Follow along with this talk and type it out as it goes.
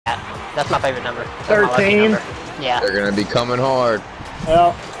That's my favorite number. That's 13. Yeah. They're gonna be coming hard.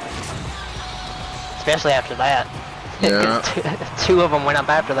 Well, especially after that. Yeah. Two of them went up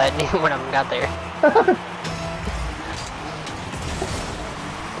after that, neither one of them got there.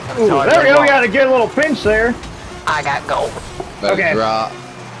 ooh, there we go, we got a good little pinch there. I got gold. Let Okay. it drop.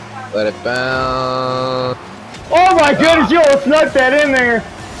 Let it bounce. Oh my goodness, you almost snuck that in there.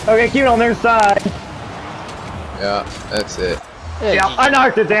 Okay, keep it on their side. Yeah, that's it. Yeah, I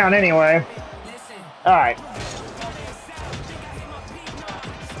knocked it down anyway. Alright.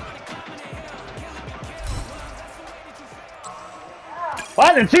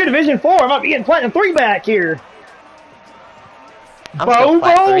 Platinum 2, Division 4. I might be getting Platinum 3 back here.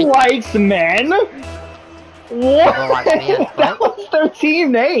 Bobo likes men. What? That was their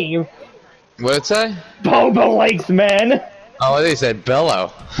team name. What'd it say? Bobo likes men. Oh, they said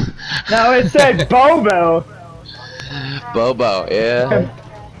Bello. No, it said Bobo. Bobo, yeah.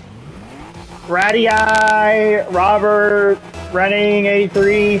 Ratty Eye, Robert, Renning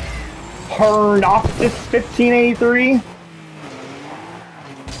 83, Hernoptis 1583.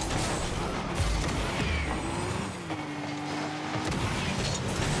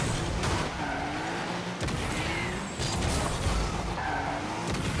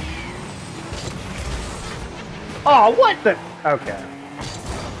 Oh, what the? Okay.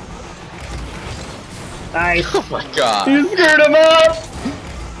 Nice. Oh my god. You screwed him up!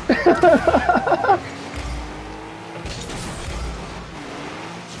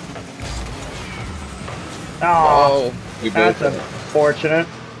 Oh, we both. That's unfortunate.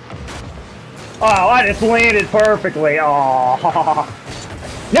 Oh, I just landed perfectly. Oh.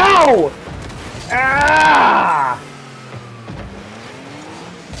 No! Ah!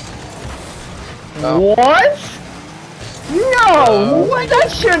 Oh. What? No! What? That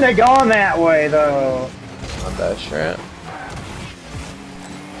shouldn't have gone that way, though. Not that shrimp.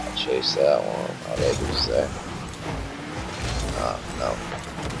 I'll chase that one. I'll use that. Oh, no.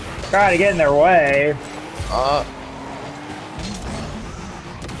 Try to get in their way.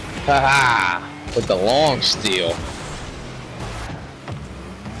 Haha! With the long steel.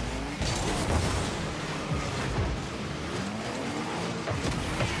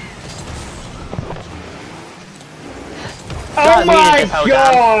 Oh my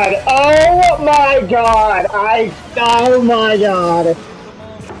god! Oh my god! Oh my god!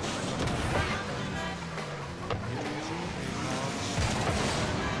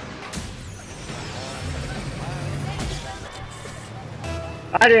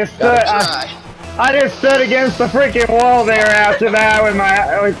 I just stood against the freaking wall there after that with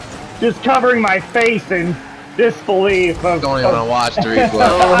my just covering my face in disbelief of. Don't even want to watch the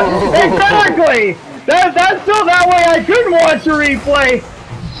replay. Exactly. That's so that way I couldn't watch the replay.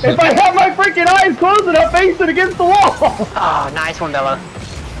 If I had my freaking eyes closed and I'm facing against the wall. Oh, nice one, Bella.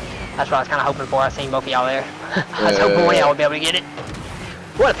 That's what I was kind of hoping for. I seen both of y'all there. I was hoping one of y'all would be able to get it.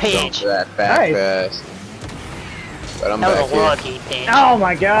 What a pinch! That back fast. But I'm back That was a here. lucky pinch. Oh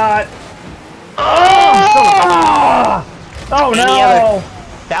my god. Oh! Oh no!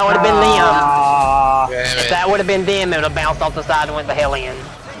 That would have been them. Damn If it. that would have been them, it would have bounced off the side and went the hell in.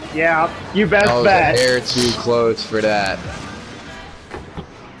 Yeah, you best I was bet. a hair too close for that.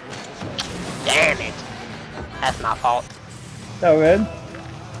 Damn it. That's my fault. So good.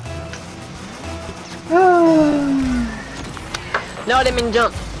 No, I didn't mean to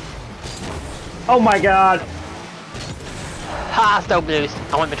jump. Oh my god. Ha, stove blues.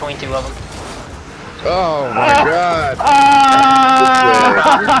 I went between two of them. Oh my god.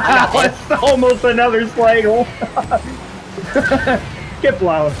 It's almost another Slaggle. Get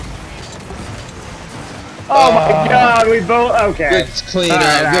blown. Oh my god, we both. Okay. Good clean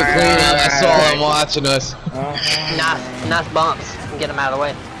up, good clean up. That's all I'm watching us. Nice bumps. Get them out of the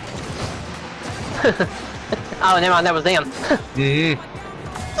way. Oh, never mind, that was them. Yeah.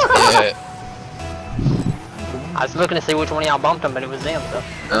 I was looking to see which one of y'all bumped them, but it was them, so.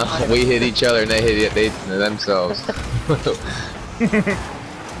 We hit each other and they hit themselves.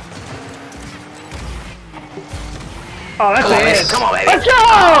 Oh, that's it. Come on, baby. Let's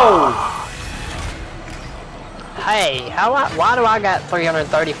go! Hey, why do I got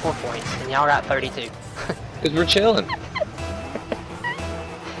 334 points and y'all got 32? Because we're chilling.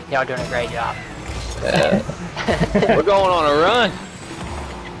 Y'all doing a great job. We're going on a run.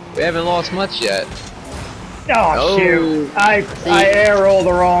 We haven't lost much yet. Oh, shoot. I air rolled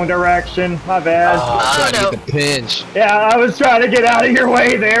the wrong direction. My bad. Trying to get the pinch. Yeah, I was trying to get out of your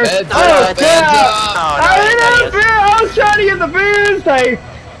way there. Heads Oh, up, yeah. heads up. I was trying to get the boost. I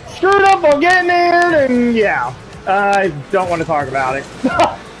screwed up on getting it, and yeah. I don't want to talk about it.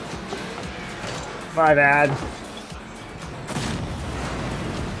 My bad.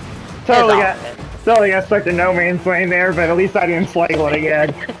 Totally got stuck in no man's land there, but at least I didn't flaggle it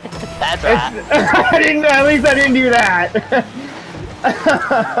again. That's right. At least I didn't do that.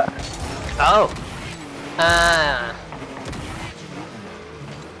 Oh.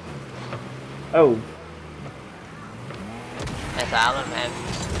 Oh. That's Island, man.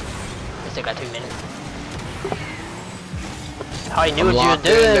 We still got 2 minutes. Oh, you knew what you were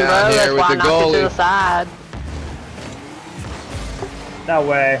doing, bro. That's why I knocked it to the side. No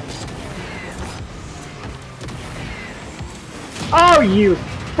way. Oh, you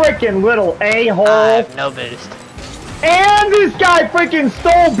freaking little a-hole. I have no boost. And this guy freaking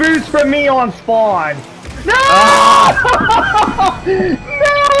stole boost from me on spawn. No! No!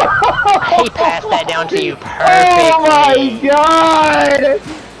 He passed that down to you perfectly. Oh my god!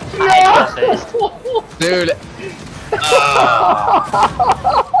 No! Dude.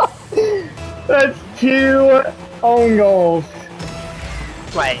 That's 2 own goals.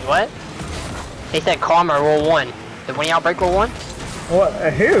 Wait, what? He said Karma Rule 1. Did one of y'all break Rule 1? What?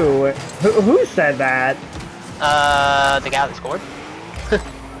 Who said that? The guy that scored.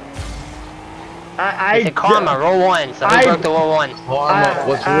 I He said Karma Rule 1, so who broke the Rule 1? Karma,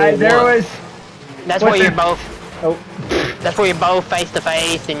 what's rule there one? was. That's what's where you're the- both. Oh. That's where you're both face to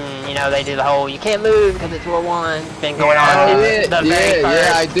face, and you know they do the whole you can't move because it's Rule 1. It's been going on Oh, since the very first.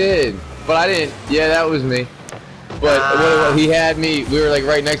 yeah, I did. But I didn't. Yeah, that was me. But what he had me, we were like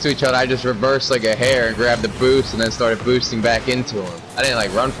right next to each other. I just reversed like a hair and grabbed the boost and then started boosting back into him. I didn't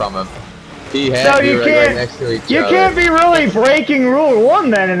like run from him. He had So me you like, can't. right next to each You other. can't be really breaking Rule 1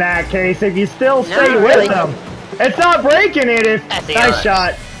 then in that case if you still stay No, with really. them. It's not breaking it if That's the nice odds.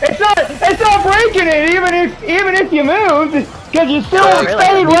 shot. It's not breaking it even if you moved because you still Oh, really?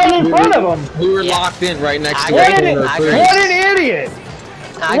 stayed right in front of them. We were Yeah. locked in right next to I each agree. other. I agree. What an idiot!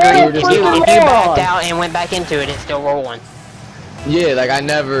 I What agree. a If you freaking backed moron. out and went back into it, it's still Rule 1. Yeah, like I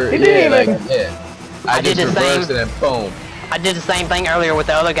never. He Yeah, didn't like even- yeah. I I did just the same. reversed and then boom. I did the same thing earlier with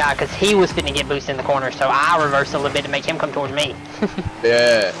the other guy because he was finna get boosted in the corner, so I reversed a little bit to make him come towards me.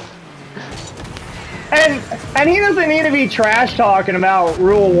 Yeah. And he doesn't need to be trash talking about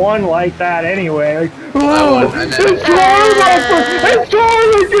Rule 1 like that anyway. Like, oh, I know. it's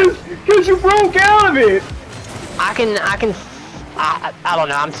karma because you broke out of it. I don't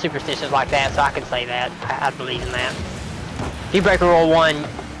know, I'm superstitious like that, so I can say that. I believe in that. If you break Rule 1,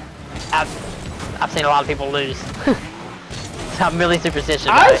 I've seen a lot of people lose. So I'm really superstitious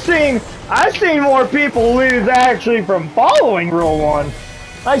about it. I've seen more people lose actually from following Rule 1.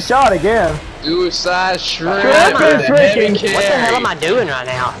 Nice shot again. Suicide shrimp. Shrimp with is the heavy freaking- carry. What the hell am I doing right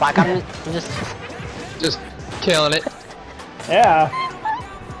now? Like, I'm Just killing it. Yeah.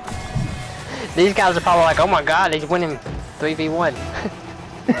 these guys are probably like, oh my god, he's winning 3v1.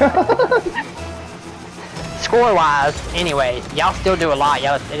 Score-wise, anyways, y'all still do a lot.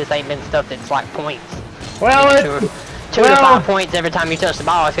 Y'all, it just ain't been stuff that's like points. Well, Two to 5 points every time you touch the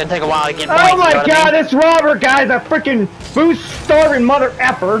ball. It's gonna take a while to get points. oh my you know what god, I mean? this Robert guy's a freaking boost starving mother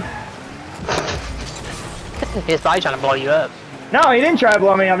effer. He's probably trying to blow you up. No, he didn't try to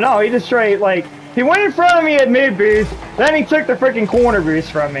blow me up. No, he just straight, like, he went in front of me at mid boost, then he took the freaking corner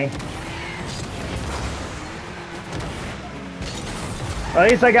boost from me. At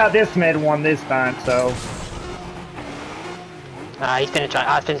least I got this mid one this time, so. He's finna try.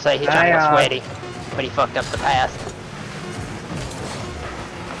 I was finna say he's trying to get sweaty, but he fucked up the pass.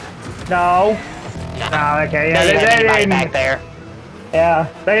 No. Nah. No, okay, yeah, They didn't have anybody didn't. back there. Yeah,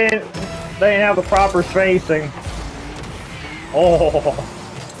 they didn't have the proper spacing. Oh.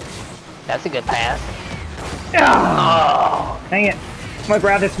 That's a good pass. Ah, Oh, dang it. I'm gonna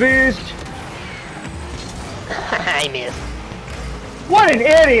grab this boost. I missed. What an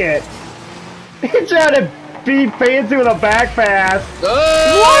idiot! He tried to beat fancy with a back pass. What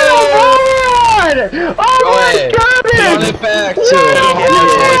a moron! Oh Go my ahead. goodness! Run it back to What him. a Run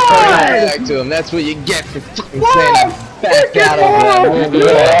moron! it back to him. That's what you get for fucking What saying a I backed freaking out of moron!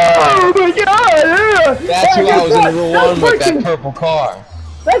 that. Oh my god! Yeah. That's who I was in the Rule 1 with, that freaking- purple car.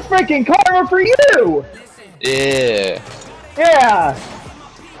 That's freaking karma for you! Yeah. Yeah!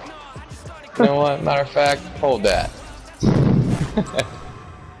 You know what? Matter of fact, hold that.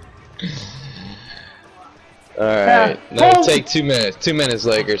 Alright, now hold- take 2 minutes. 2 minutes,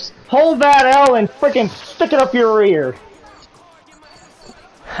 Lakers. Hold that L and freaking stick it up your rear.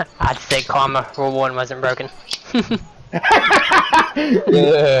 I'd say Karma Rule 1 wasn't broken.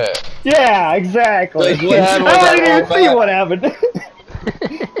 Yeah. Yeah, exactly. Like, what happened with I that didn't even roll see back? what happened.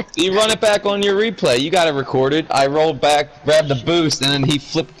 You run it back on your replay. You got it recorded. I rolled back, grabbed the boost, and then he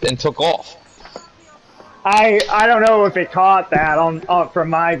flipped and took off. I don't know if it caught that on from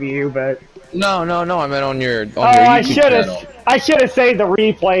my view, but No, I meant on your Oh, your I YouTube should channel. have. I should have saved the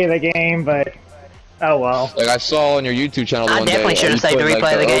replay of the game, but oh well. Like I saw on your YouTube channel the I one definitely day, should you have saved the put, like,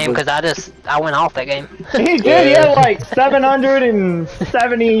 replay of the game over- because I went off that game. He did. He had like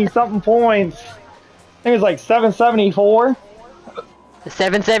 770 something points. I think it was like 774.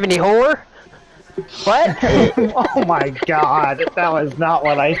 770 whore? What? Oh my god, that was not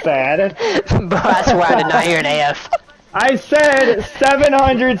what I said. Bro, I swear I did not hear an F. I said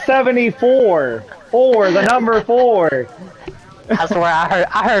 774. 4, the number 4. I swear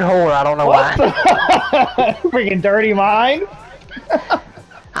I heard whore. I don't know What why. the freaking dirty mind?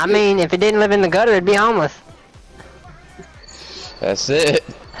 I mean, if it didn't live in the gutter, it'd be homeless. That's it.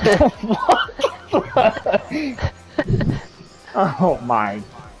 Oh my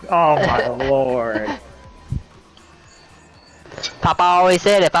lord. Papa always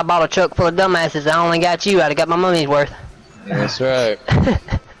said if I bought a truck full of dumbasses, I only got you, I'd have got my money's worth. That's right.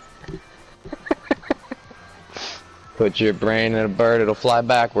 Put your brain in a bird, it'll fly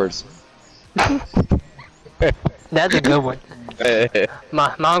backwards. That's a good one.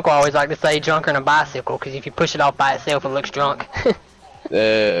 My uncle always liked to say drunker than a bicycle, because if you push it off by itself, it looks drunk.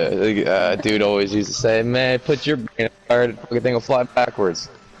 Dude always used to say, man, put your brain in a bird, everything will fly backwards.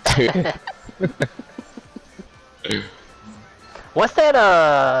 What's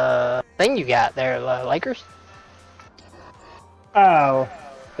that thing you got there, Lakers? Oh,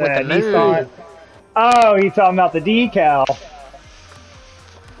 the With the Nissan. moon. Oh, you talking about the decal?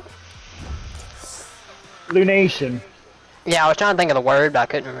 Lunation. Yeah, I was trying to think of the word, but I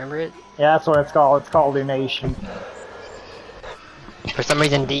couldn't remember it. Yeah, that's what it's called. It's called Lunation. For some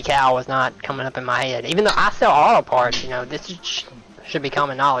reason, decal was not coming up in my head. Even though I sell auto parts, you know, this should be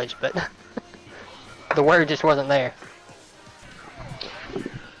common knowledge, but the word just wasn't there.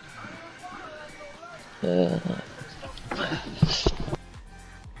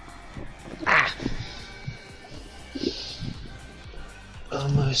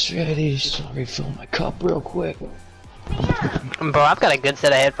 Almost ready, so I'll refill my cup real quick. Bro, I've got a good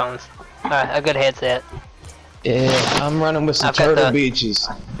set of headphones. A good headset. Yeah, I'm running with some I've got Turtle the- Beaches.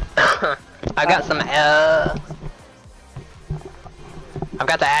 I got some, I've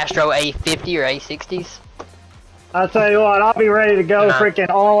got the Astro A50 or A60s. I'll tell you what, I'll be ready to go freaking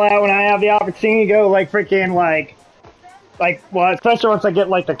all out when I have the opportunity to go like freaking well, especially once I get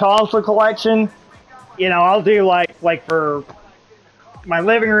like the console collection. You know, I'll do like for my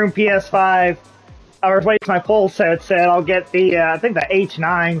living room PS5. I'll replace my full set. I'll get the I think the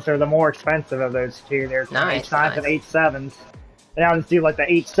H9s are the more expensive of those two. There's Nice, H9s and nice. H7s. And I'll just do like the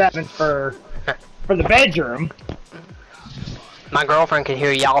H7s for the bedroom. My girlfriend could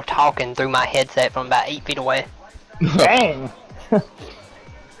hear y'all talking through my headset from about 8 feet away. Dang. And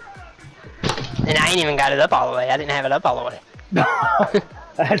I ain't even got it up all the way. I didn't have it up all the way.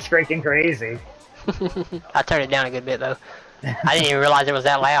 That's freaking crazy. I turned it down a good bit though. I didn't even realize it was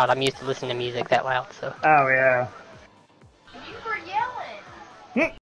that loud. I'm used to listening to music that loud, so. Oh yeah. You were yelling.